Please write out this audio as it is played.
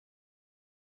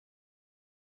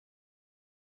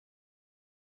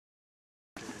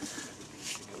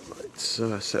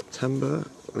It's September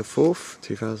the 4th,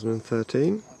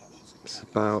 2013. It's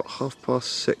about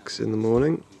 6:30 in the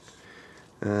morning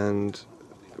and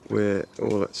we're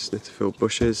all at Snitterfield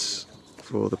bushes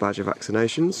for the badger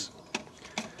vaccinations.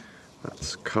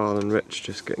 That's Carl and Rich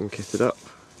just getting kitted up,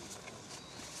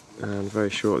 and very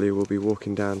shortly we'll be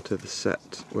walking down to the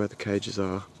set where the cages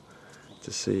are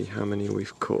to see how many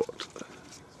we've caught.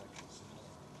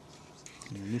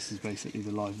 And this is basically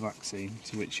the live vaccine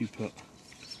to which you put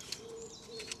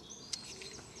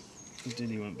the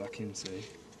din he went back into. And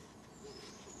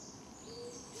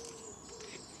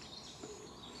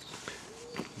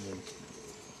then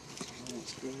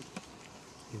that's good.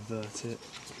 Invert it,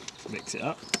 mix it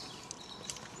up.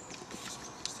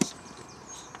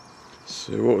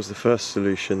 So what was the first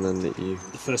solution then that you...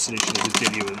 The first solution is a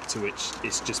diluent, to which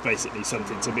it's just basically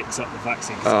something to mix up the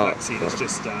vaccine, because the vaccine is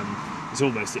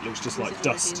just, it looks just like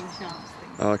dust.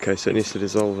 Oh, okay, so it needs to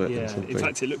dissolve it in something. In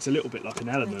fact it looks a little bit like an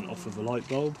element off of a light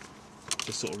bulb,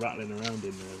 just sort of rattling around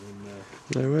in there. And,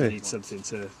 no way. You need something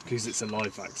to, because it's a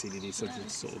live vaccine, you need something to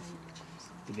sort of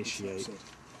initiate.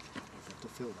 I've had to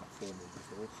fill that for me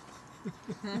before.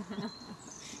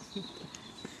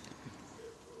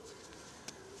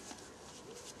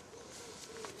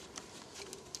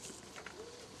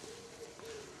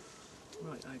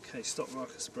 Right, okay, stock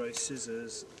marker spray,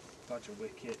 scissors, badger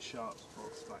wicket, sharps,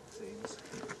 box vaccines.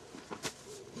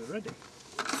 We're ready.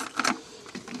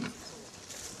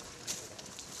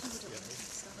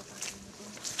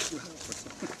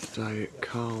 So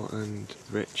Carl and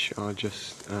Rich are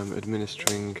just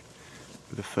administering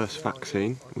the first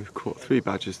vaccine. We've caught 3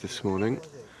 badgers this morning.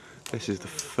 This is the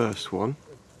first one,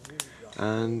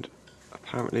 and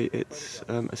apparently it's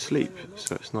asleep,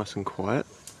 so it's nice and quiet.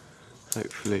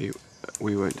 Hopefully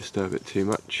we won't disturb it too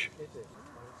much.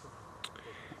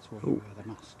 Ooh.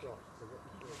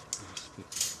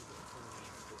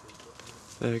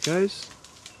 There it goes.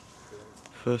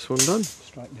 First one done.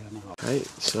 Okay,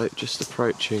 so just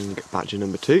approaching badger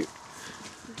number 2.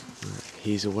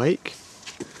 He's awake.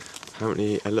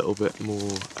 Apparently a little bit more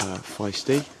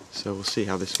feisty, so we'll see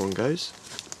how this one goes.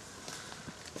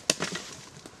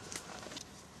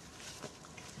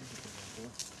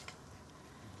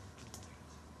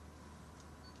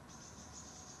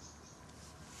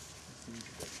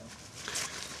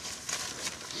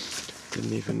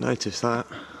 Didn't even notice that.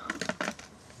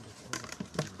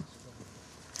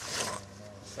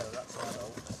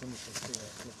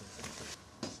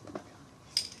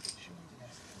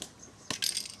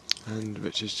 And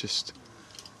Richard's just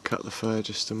cut the fur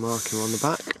just to mark him on the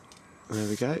back. There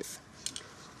we go.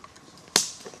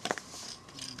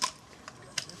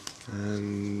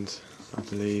 And I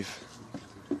believe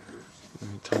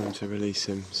time to release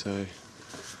him, so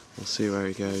we'll see where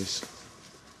he goes.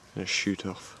 Gonna shoot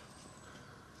off.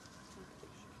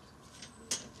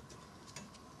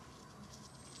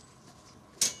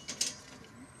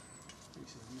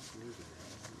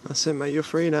 That's it, mate, you're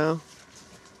free now.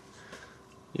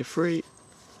 You're free.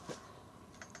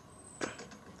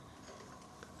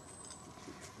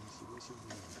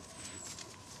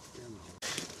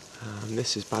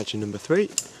 This is badger number 3.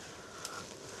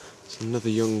 It's another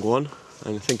young one,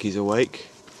 and I think he's awake.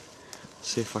 Let's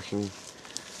see if I can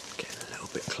get a little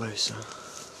bit closer.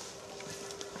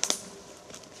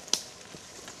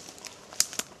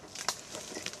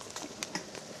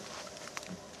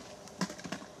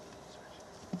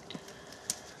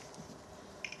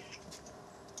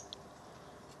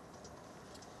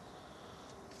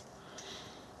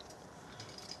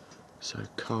 So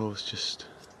Carl's just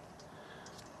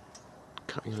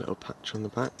cutting a little patch on the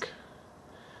back,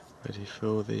 ready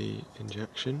for the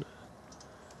injection.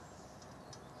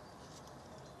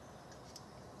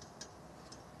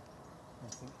 I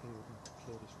think he would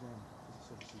clear this run, because it's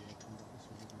obviously come back this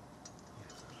way, isn't it?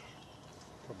 Yeah.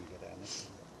 Probably go down this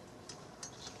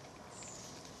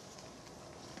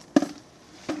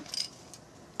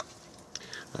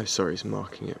one. Oh, sorry, he's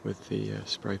marking it with the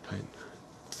spray paint.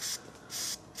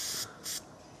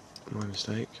 My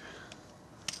mistake.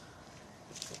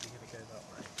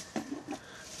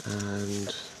 And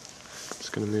it's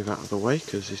going to move out of the way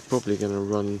because he's probably going to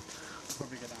run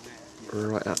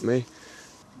right at me.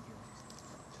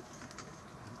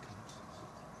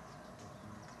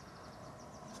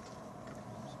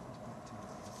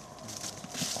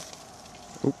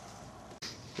 Oop.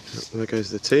 There goes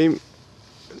the team.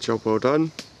 Job well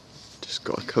done. Just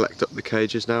got to collect up the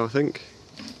cages now, I think.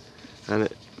 And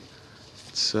it's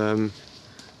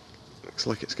looks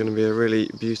like it's going to be a really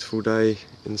beautiful day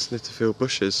in Snitterfield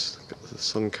bushes. Got the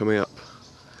sun coming up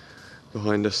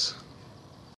behind us.